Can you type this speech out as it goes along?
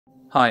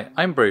Hi,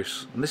 I'm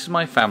Bruce, and this is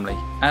my family,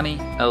 Annie,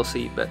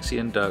 Elsie, Betsy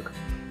and Doug.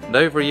 And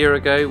over a year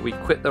ago, we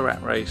quit the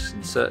rat race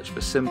in search of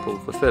a simple,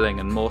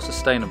 fulfilling and more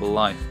sustainable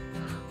life.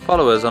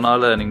 Follow us on our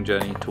learning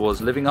journey towards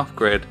living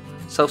off-grid,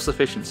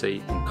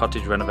 self-sufficiency and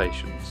cottage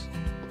renovations.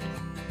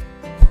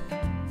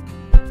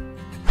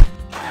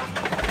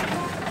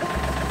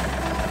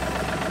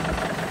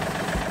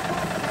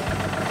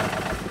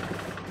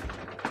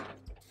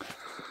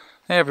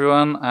 Hey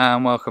everyone,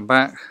 and welcome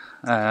back.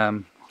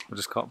 I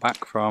just got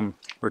back from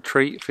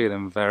retreat,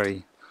 feeling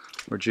very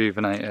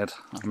rejuvenated.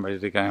 I'm ready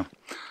to go.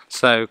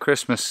 So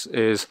Christmas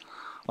is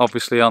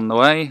obviously on the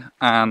way,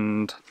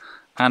 and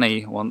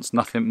Annie wants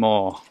nothing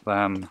more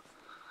than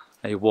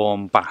a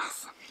warm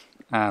bath.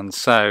 And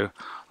so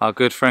our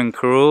good friend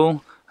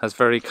Carol has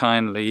very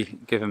kindly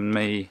given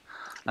me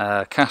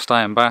a cast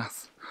iron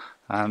bath,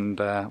 and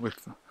we've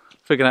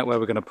figured out where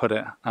we're going to put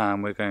it,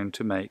 and we're going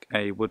to make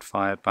a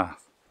wood-fired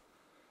bath.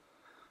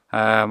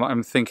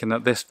 I'm thinking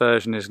that this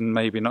version is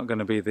maybe not going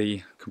to be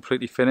the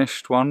completely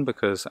finished one,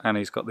 because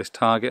Annie's got this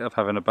target of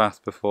having a bath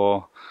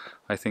before,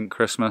 I think,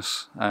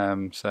 Christmas.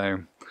 So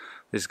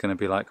this is going to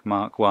be like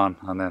Mark 1,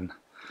 and then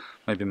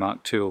maybe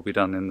Mark 2 will be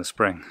done in the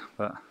spring.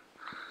 But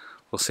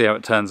we'll see how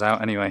it turns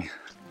out anyway.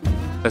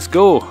 Let's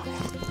go!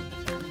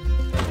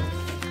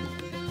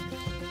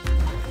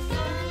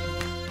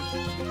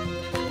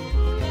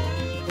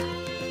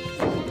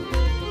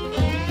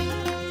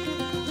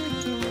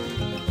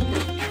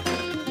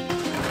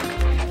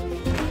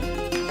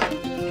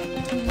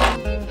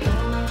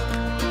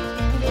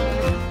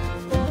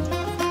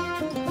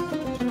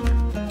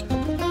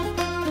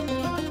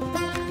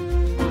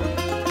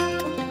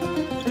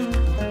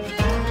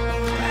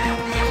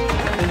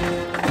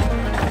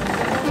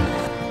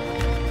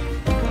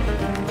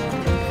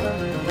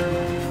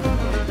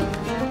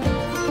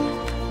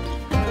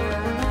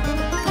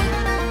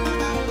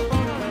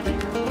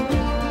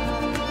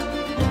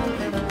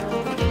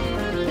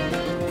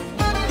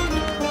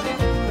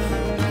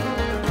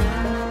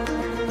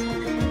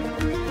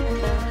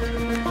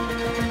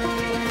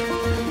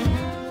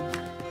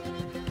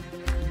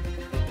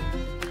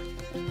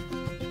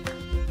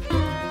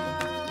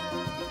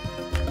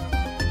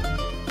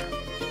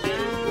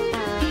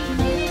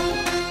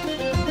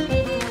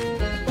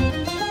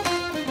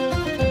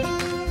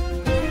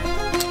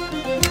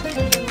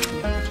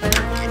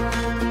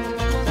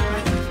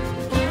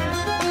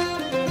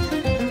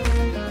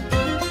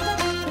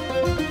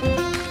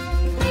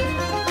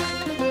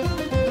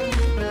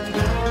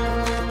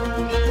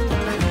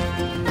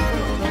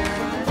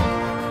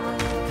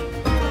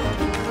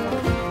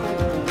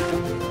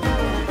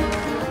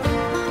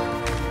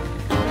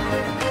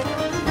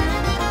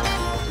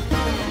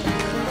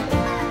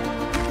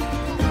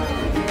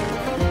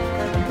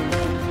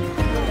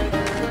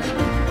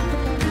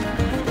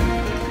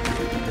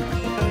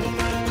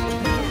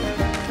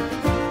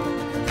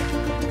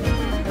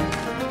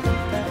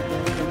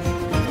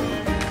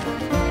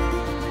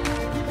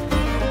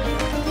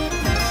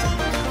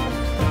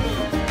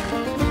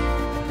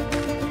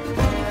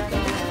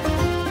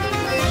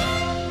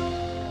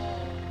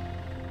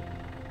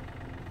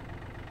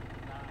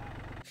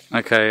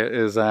 Okay,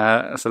 it's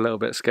a little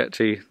bit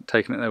sketchy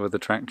taking it there with the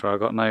tractor. I've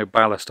got no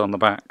ballast on the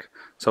back,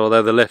 so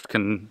although the lift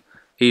can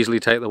easily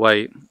take the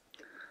weight,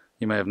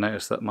 you may have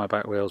noticed that my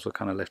back wheels were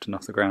kind of lifting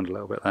off the ground a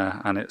little bit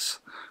there, and it's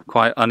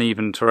quite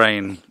uneven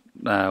terrain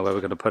where we're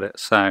going to put it.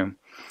 So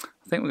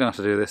I think we're going to have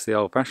to do this the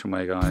old-fashioned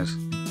way, guys.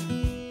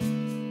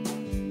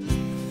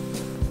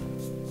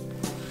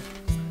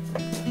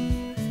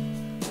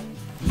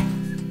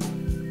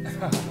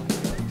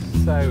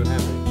 So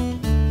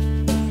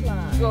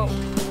heavy. Go.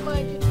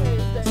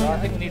 So I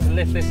think we need to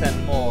lift this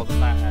end more than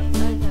that end.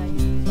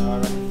 Okay. So I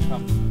reckon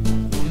come.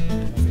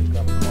 Maybe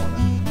grab a corner.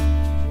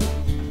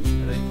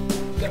 Ready?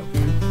 Go.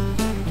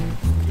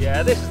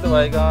 Yeah, this is the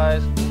way,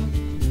 guys.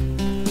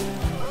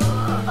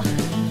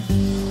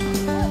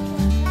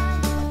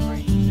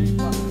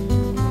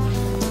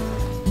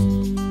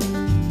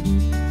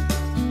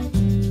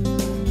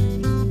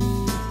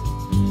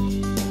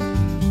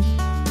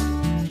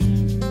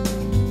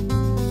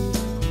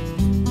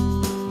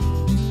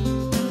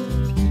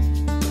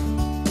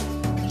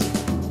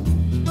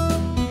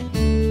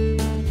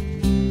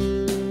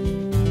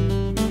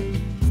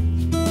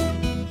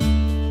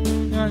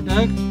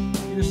 Doug,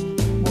 you're just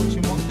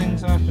watching what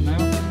things happen now.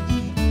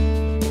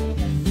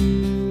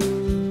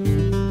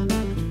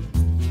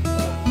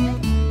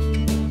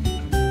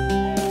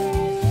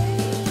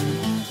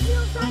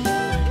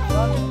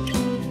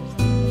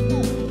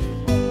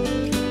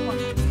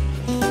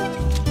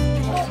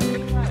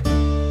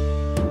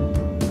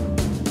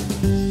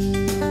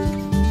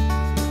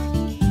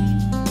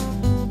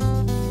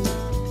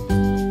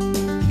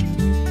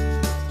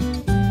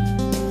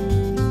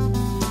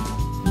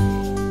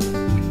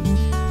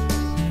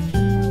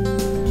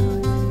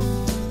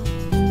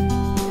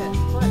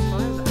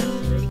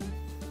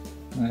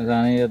 There's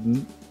Annie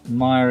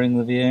admiring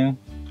the view.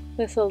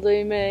 This'll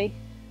do me.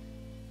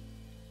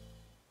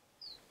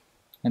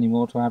 Any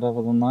more to add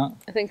other than that?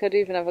 I think I'd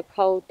even have a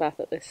cold bath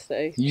at this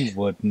stage. You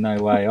would, no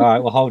way.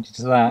 Alright, we'll hold you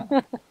to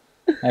that.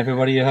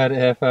 Everybody, you heard it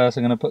here first.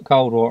 I'm going to put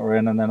cold water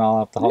in and then I'll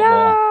have the hot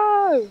water.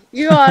 No!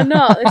 You are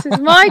not. This is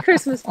my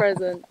Christmas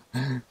present.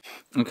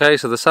 Okay,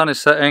 so the sun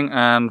is setting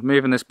and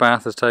moving this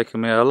bath has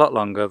taken me a lot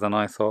longer than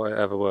I thought it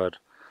ever would.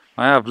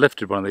 I have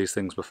lifted one of these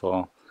things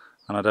before,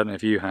 and I don't know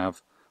if you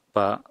have,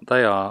 but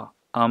they are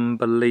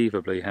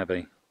unbelievably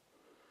heavy.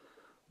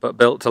 But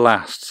built to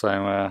last,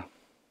 so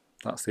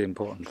that's the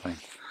important thing.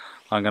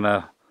 I'm going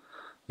to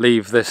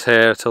leave this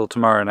here till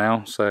tomorrow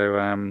now, so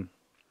I'm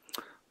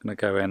going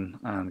to go in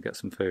and get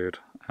some food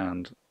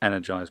and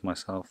energise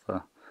myself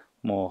for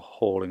more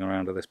hauling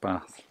around of this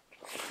bath.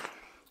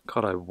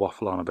 God, I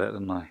waffle on a bit,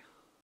 didn't I?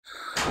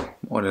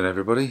 Morning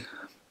everybody.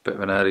 Bit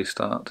of an early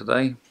start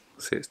today.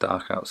 See, it's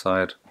dark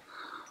outside,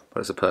 but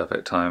it's a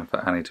perfect time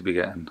for Annie to be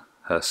getting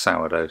her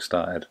sourdough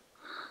started.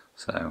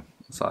 So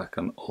it's like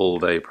an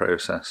all-day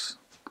process,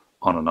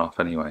 on and off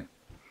anyway.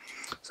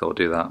 So we'll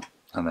do that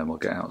and then we'll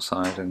get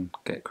outside and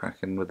get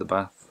cracking with the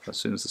bath as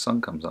soon as the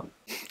sun comes up.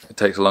 It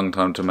takes a long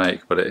time to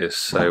make, but it is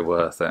so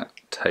worth it.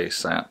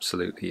 Tastes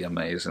absolutely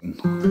amazing.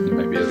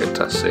 Maybe you'll get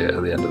to see it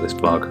at the end of this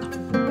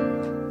vlog.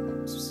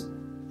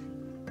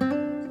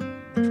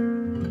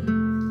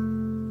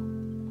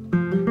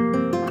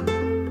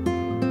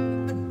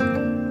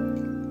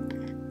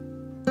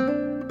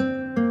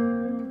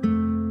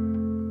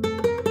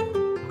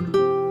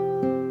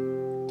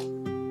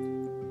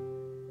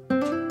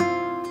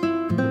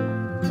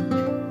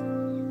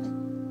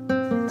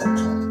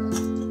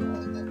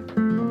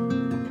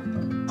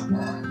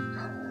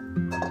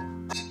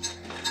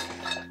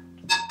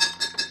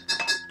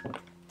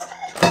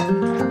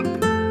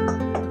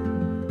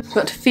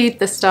 Got to feed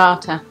the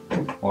starter.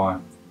 Why?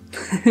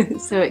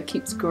 So it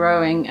keeps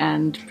growing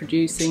and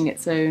producing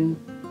its own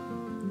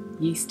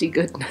yeasty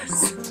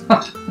goodness.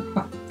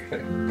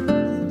 Okay.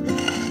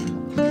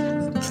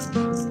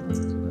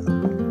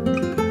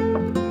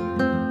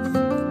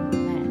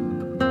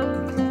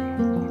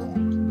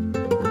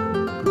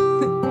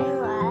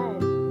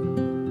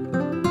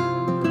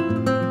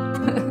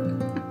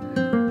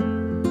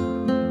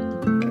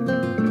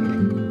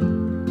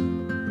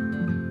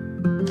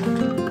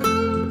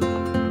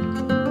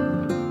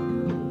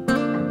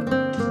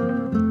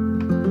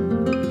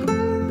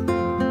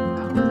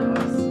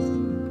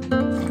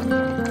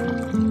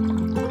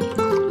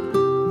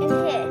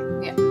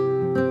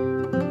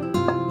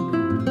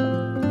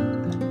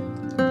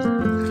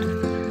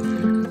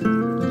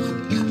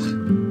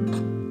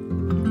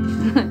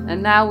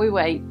 And now we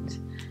wait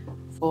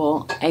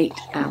for 8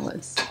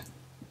 hours.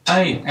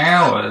 8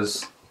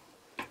 hours?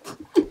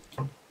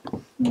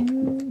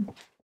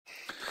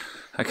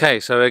 Okay,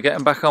 so we're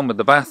getting back on with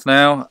the bath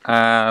now,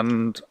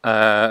 and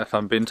if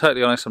I'm being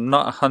totally honest, I'm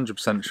not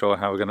 100% sure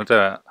how we're going to do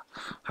it.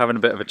 Having a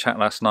bit of a chat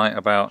last night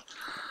about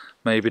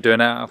maybe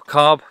doing it out of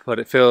cob, but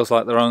it feels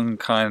like the wrong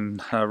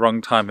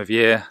time of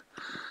year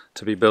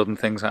to be building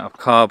things out of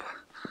cob.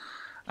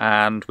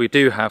 And we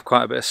do have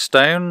quite a bit of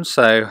stone,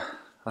 so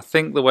I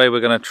think the way we're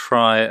going to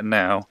try it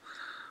now,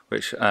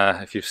 which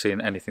if you've seen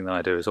anything that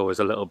I do is always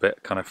a little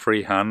bit kind of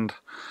freehand,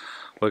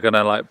 we're going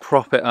to like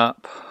prop it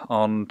up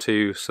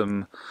onto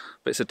some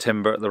bits of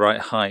timber at the right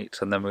height,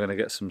 and then we're going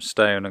to get some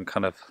stone and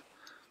kind of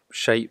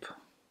shape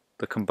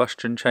the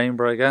combustion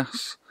chamber, I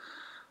guess,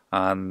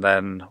 and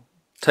then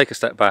take a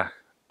step back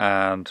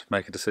and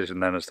make a decision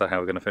then as to how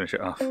we're going to finish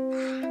it off.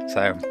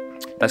 So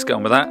let's get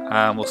on with that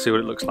and we'll see what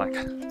it looks like.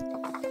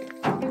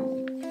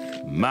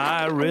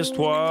 My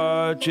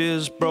wristwatch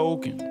is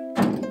broken,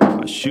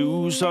 my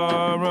shoes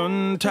are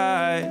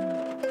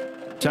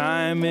untied,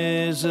 time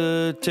is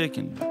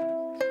a-ticking,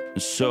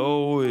 and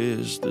so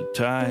is the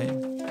tide.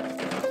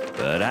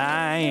 But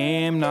I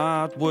am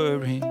not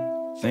worried,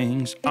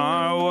 things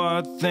are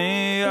what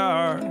they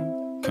are.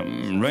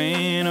 Come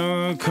rain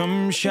or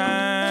come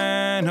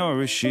shine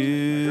or a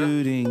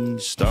shooting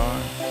star.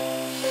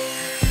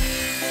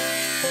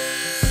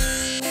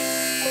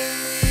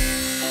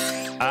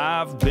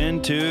 I've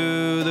been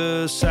to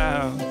the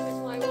south,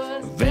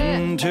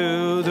 been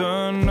to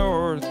the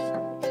north,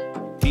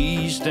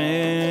 east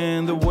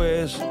and the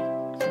west,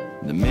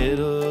 the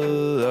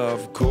middle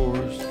of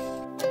course.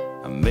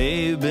 I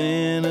may have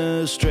been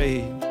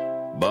astray,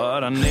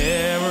 but I've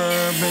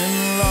never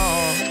been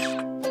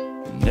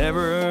lost,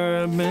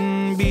 never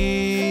been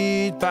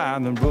beat by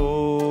the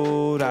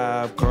road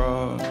I've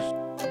crossed.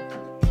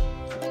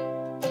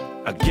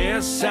 I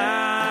guess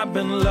I've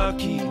been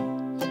lucky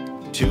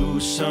to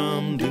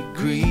some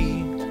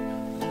degree,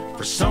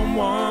 for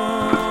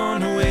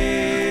someone who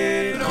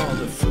ate all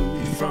the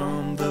fruit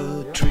from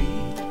the tree.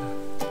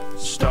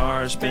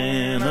 Stars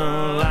been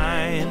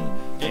aligned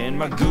and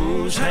my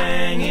goose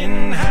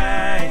hanging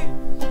high.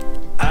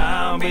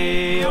 I'll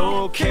be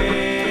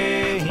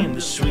okay in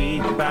the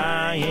sweet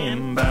by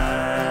and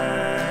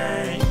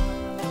by.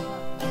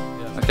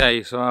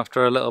 Okay, so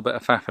after a little bit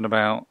of faffing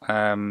about,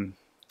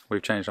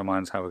 we've changed our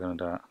minds how we're going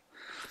to do it.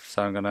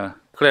 So I'm going to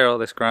clear all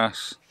this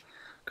grass,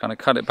 kind of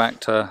cut it back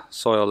to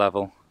soil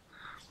level.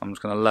 I'm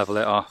just going to level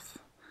it off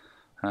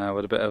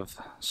with a bit of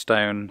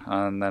stone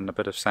and then a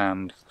bit of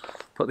sand.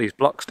 Put these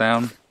blocks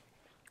down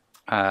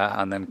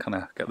and then kind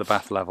of get the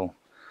bath level,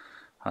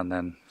 and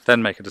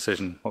then make a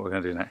decision what we're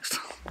going to do next.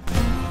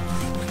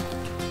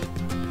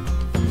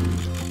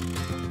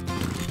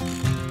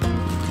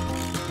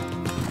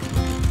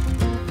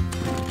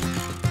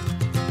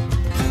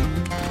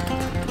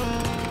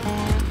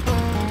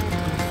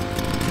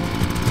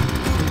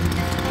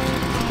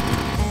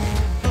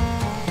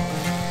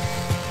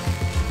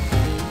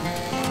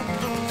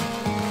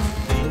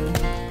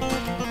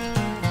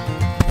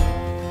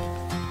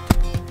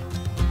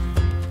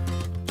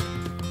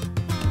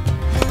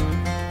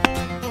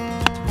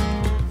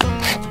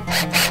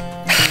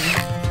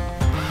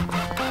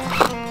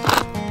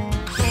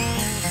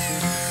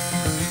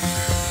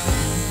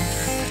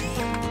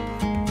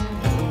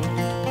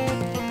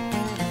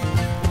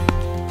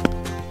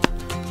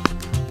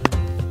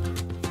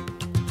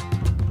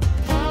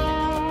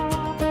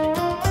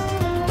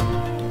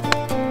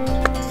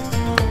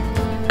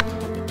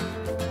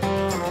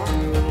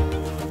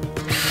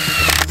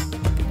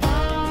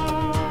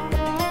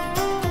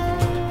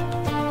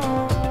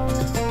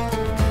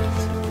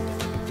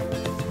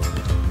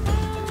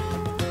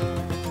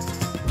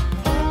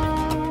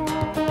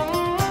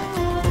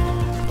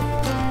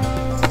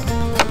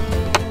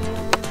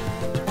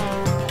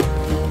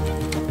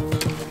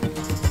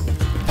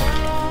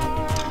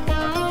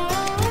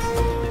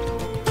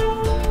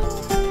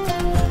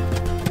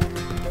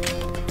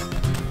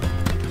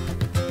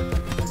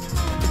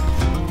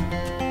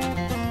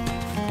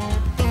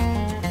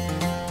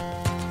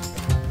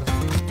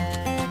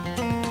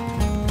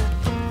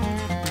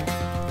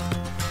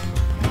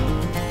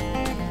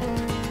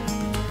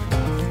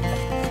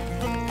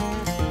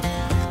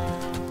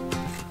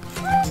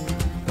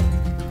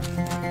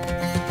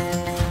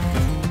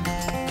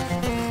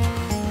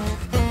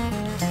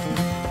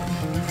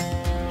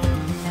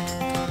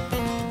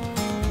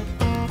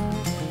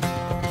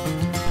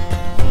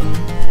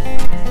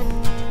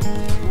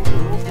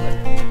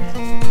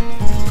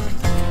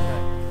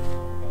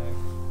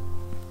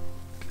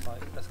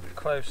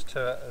 Close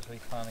to it as we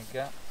kind of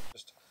get,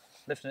 just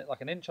lifting it like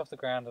an inch off the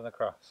ground and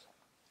across.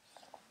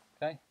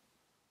 Okay,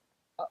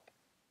 up,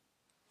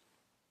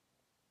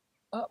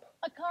 up.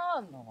 I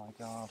can't. Oh my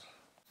god!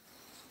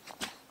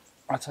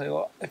 I tell you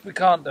what, if we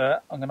can't do it,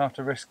 I'm going to have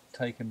to risk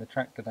taking the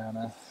tractor down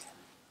there,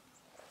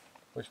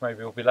 which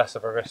maybe will be less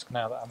of a risk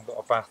now that I haven't got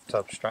a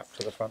bathtub strapped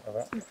to the front of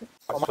it.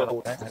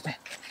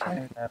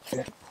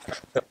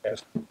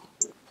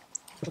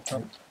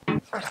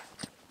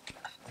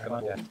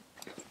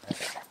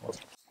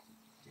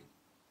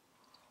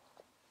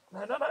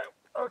 No, no, no.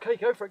 Okay,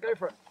 go for it, go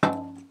for it.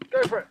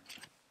 Go for it.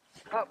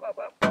 Up, up,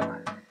 up.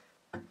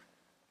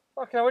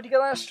 Okay, where'd you get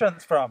that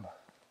strength from?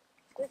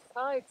 This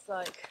side's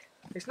like...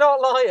 It's not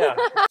lighter.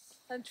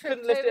 And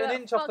Couldn't lift it an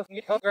inch off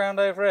the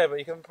ground over here, but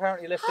you can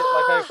apparently lift it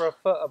like over a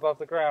foot above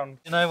the ground.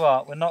 You know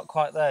what? We're not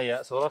quite there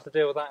yet, so we'll have to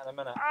deal with that in a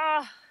minute.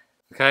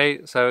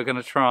 Okay, so we're going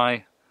to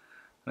try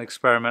an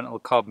experimental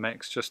cob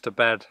mix just to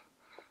bed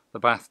the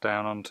bath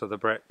down onto the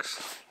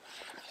bricks.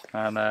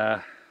 And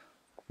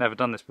never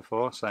done this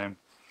before, so...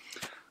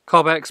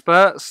 Cob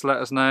experts, let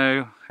us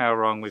know how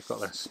wrong we've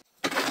got this.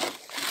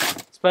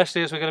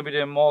 Especially as we're going to be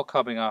doing more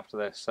cobbing after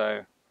this,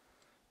 so,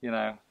 you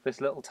know, this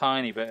little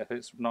tiny bit, if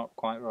it's not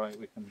quite right,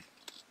 we can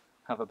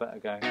have a better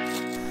go.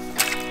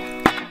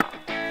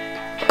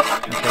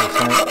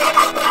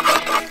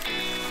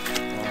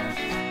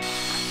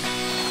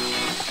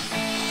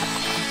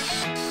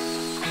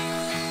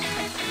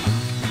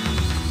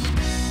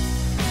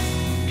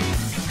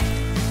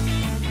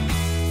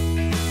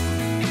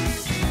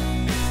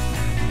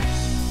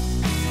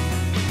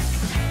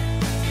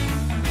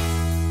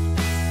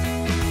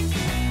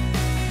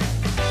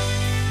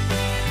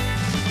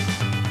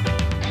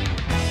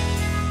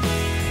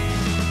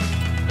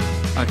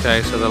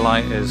 Okay, so the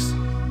light is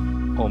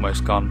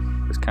almost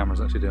gone. This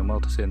camera's actually doing well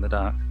to see in the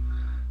dark.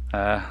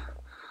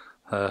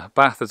 The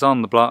bath is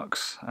on the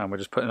blocks and we're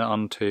just putting it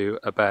onto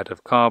a bed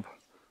of cob.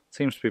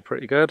 Seems to be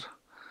pretty good.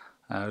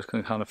 I'm just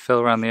going to kind of fill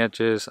around the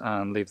edges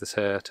and leave this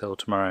here till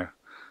tomorrow,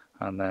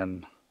 and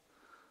then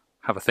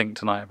have a think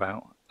tonight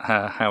about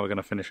how we're going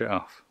to finish it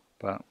off.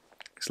 But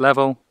it's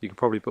level, you can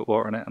probably put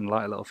water in it and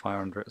light a little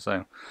fire under it,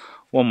 so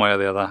one way or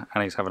the other,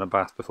 Annie's having a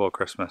bath before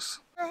Christmas.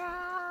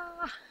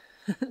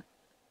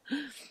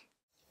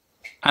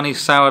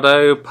 Annie's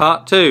sourdough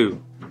part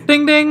 2.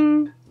 Ding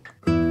ding!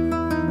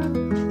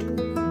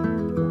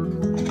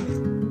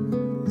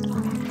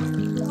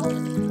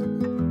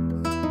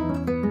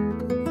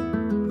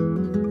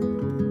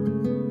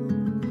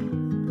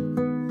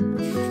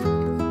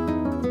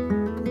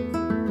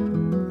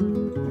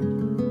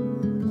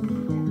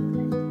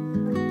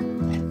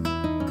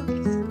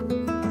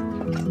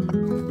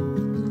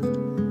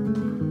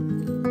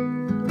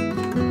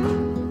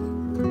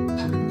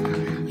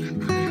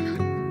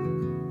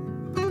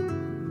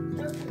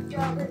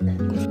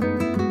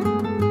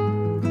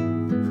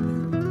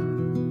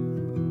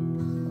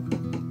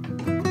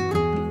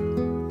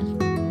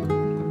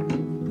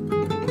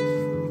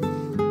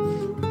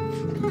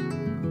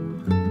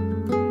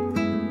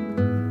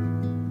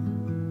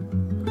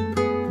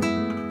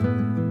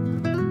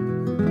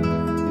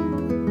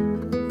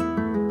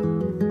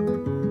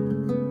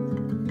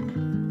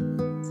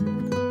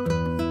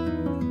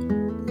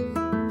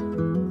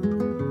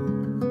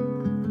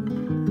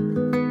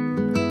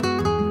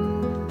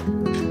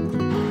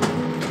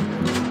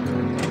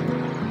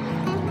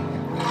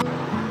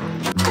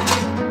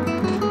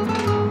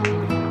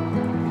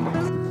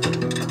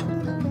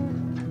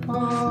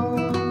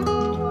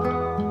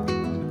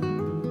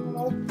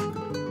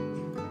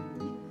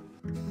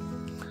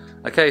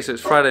 Okay, so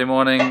it's Friday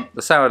morning,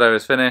 the sourdough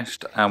is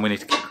finished, and we need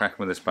to get cracking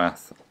with this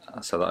bath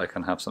so that I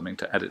can have something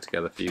to edit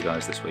together for you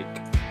guys this week.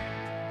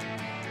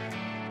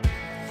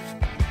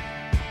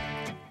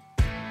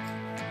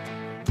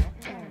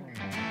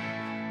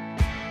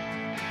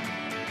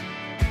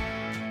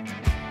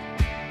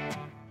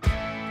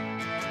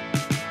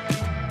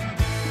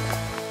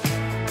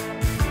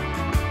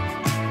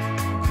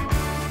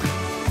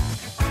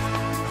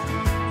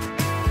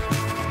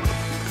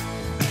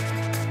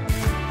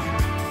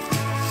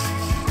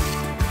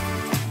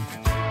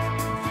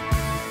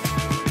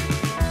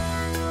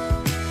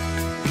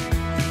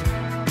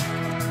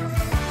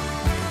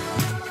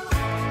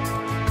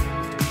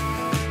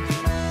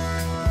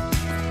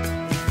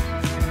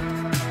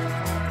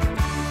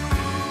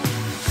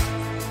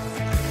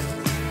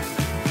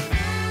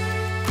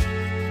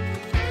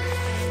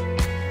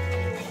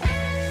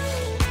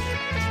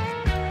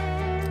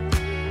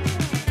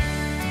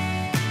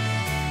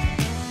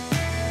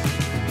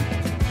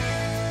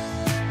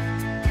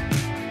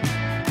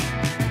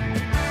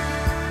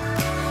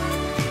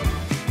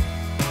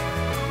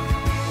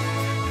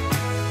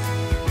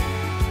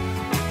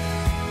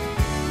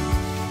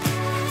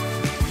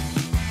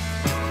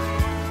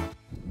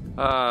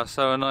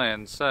 So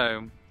annoying.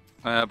 So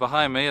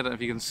behind me, I don't know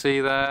if you can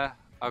see there,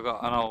 I've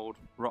got an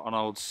rotten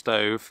old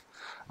stove,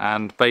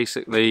 and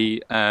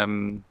basically I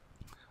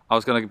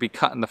was going to be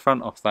cutting the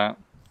front off that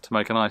to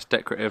make a nice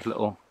decorative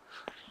little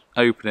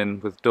opening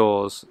with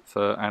doors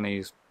for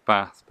Annie's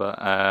bath,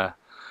 but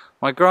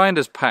my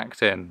grinder's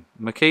packed in.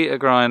 Makita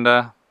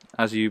grinder,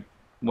 as you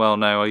well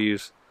know, I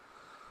use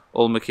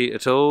all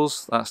Makita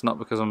tools. That's not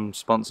because I'm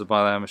sponsored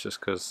by them, it's just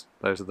because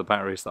those are the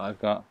batteries that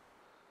I've got.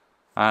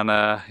 And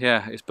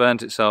yeah, it's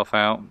burnt itself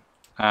out,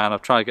 and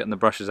I've tried getting the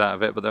brushes out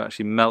of it, but they've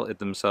actually melted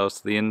themselves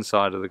to the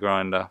inside of the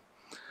grinder.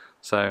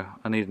 So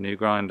I need a new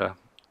grinder,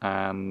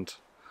 and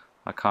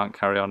I can't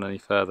carry on any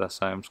further,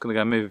 so I'm just going to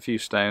go move a few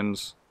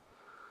stones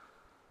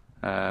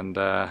and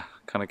kind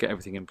of get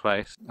everything in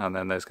place, and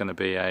then there's going to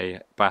be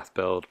a bath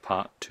build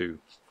part 2.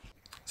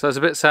 So it's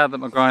a bit sad that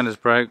my grinder's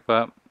broke,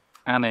 but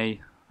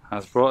Annie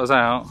has brought us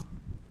out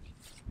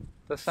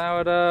the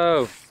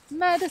sourdough!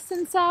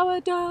 Medicine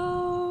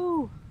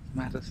sourdough!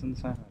 Medicine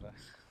sourdough.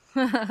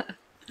 Look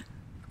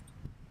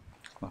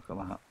at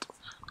that.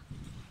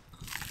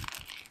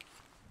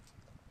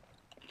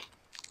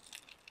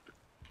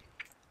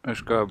 Let's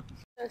go.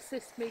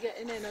 Assist me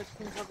getting in, I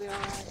think I'll be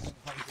alright.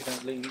 You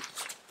don't lean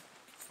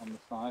on the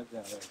side.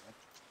 Yeah, there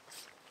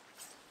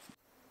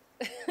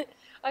you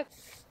go.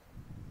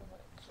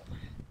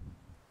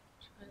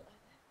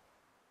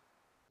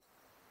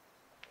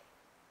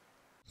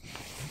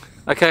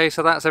 Okay,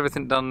 so that's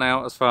everything done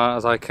now as far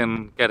as I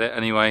can get it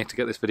anyway, to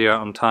get this video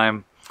out on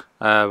time.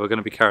 We're going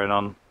to be carrying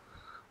on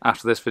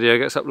after this video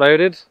gets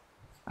uploaded.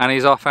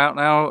 Annie's off out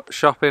now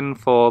shopping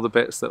for the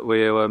bits that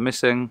we were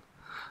missing.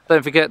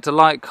 Don't forget to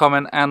like,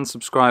 comment and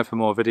subscribe for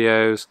more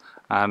videos,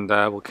 and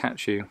we'll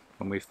catch you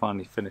when we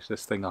finally finish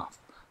this thing off.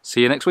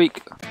 See you next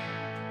week.